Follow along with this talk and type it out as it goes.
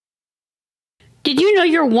Did you know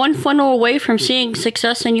you're one funnel away from seeing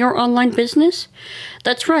success in your online business?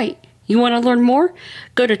 That's right. You want to learn more?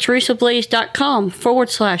 Go to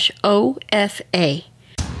teresablaze.com/OFA.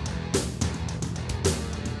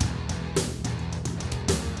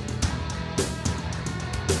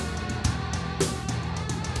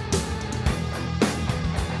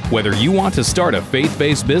 Whether you want to start a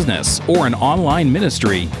faith-based business or an online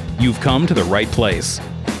ministry, you've come to the right place.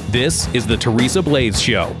 This is the Teresa Blaze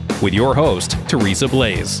Show with your host, Teresa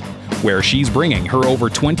Blaze, where she's bringing her over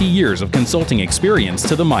 20 years of consulting experience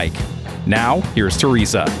to the mic. Now, here's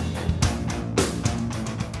Teresa.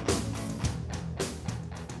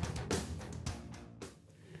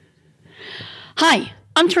 Hi,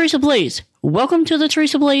 I'm Teresa Blaze. Welcome to the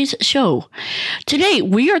Teresa Blaze Show. Today,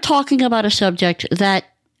 we are talking about a subject that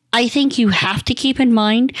I think you have to keep in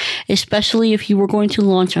mind, especially if you were going to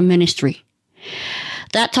launch a ministry.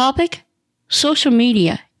 That topic, social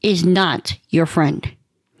media is not your friend.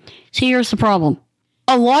 See, here's the problem.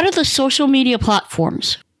 A lot of the social media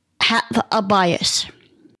platforms have a bias.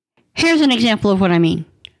 Here's an example of what I mean.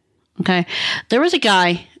 Okay, there was a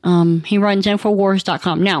guy, he runs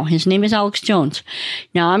Infowars.com. Now, his name is Alex Jones.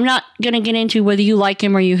 Now, I'm not going to get into whether you like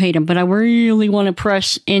him or you hate him, but I really want to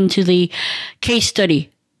press into the case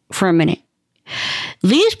study for a minute.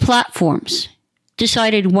 These platforms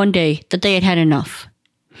decided one day that they had had enough.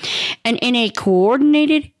 And in a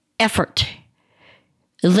coordinated effort,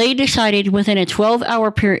 they decided within a 12-hour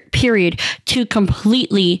period to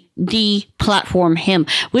completely deplatform him,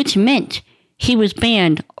 which meant he was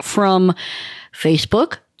banned from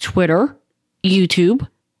Facebook, Twitter, YouTube,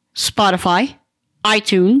 Spotify,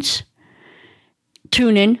 iTunes,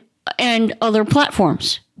 TuneIn, and other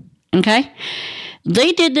platforms. Okay?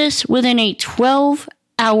 They did this within a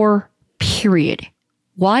 12-hour period.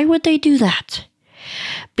 Why would they do that?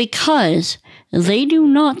 Because they do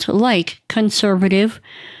not like conservative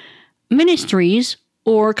ministries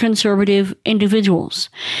or conservative individuals.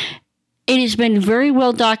 It has been very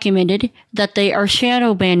well documented that they are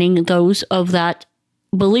shadow banning those of that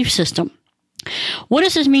belief system. What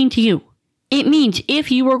does this mean to you? It means if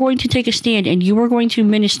you are going to take a stand and you are going to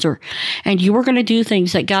minister and you are going to do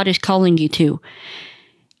things that God is calling you to,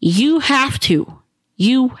 you have to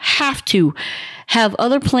have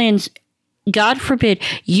other plans. God forbid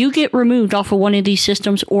you get removed off of one of these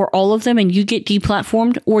systems or all of them and you get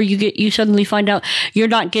deplatformed, or you suddenly find out you're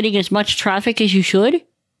not getting as much traffic as you should.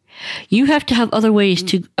 You have to have other ways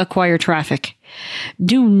to acquire traffic.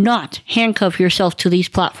 Do not handcuff yourself to these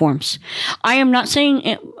platforms. I am not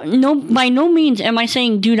saying, by no means am I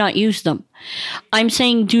saying do not use them. I'm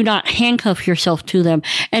saying do not handcuff yourself to them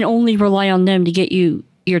and only rely on them to get you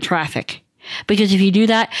your traffic. Because if you do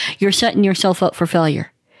that, you're setting yourself up for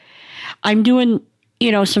failure. I'm doing,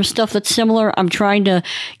 some stuff that's similar. I'm trying to,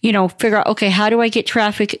 figure out, okay, how do I get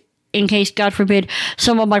traffic in case, God forbid,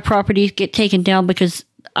 some of my properties get taken down because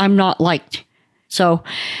I'm not liked. So,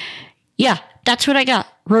 yeah, that's what I got.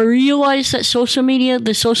 Realize that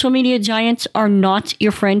the social media giants are not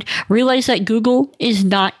your friend. Realize that Google is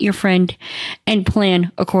not your friend and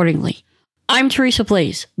plan accordingly. I'm Teresa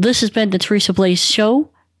Blaze. This has been the Teresa Blaze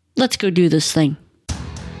Show. Let's go do this thing.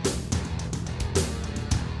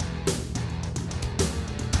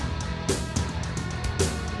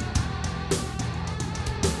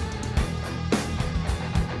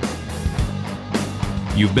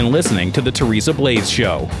 You've been listening to The Teresa Blaze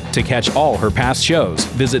Show. To catch all her past shows,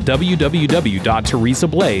 visit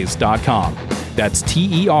www.teresablaze.com. That's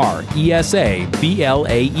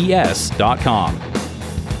TeresABlaze.com.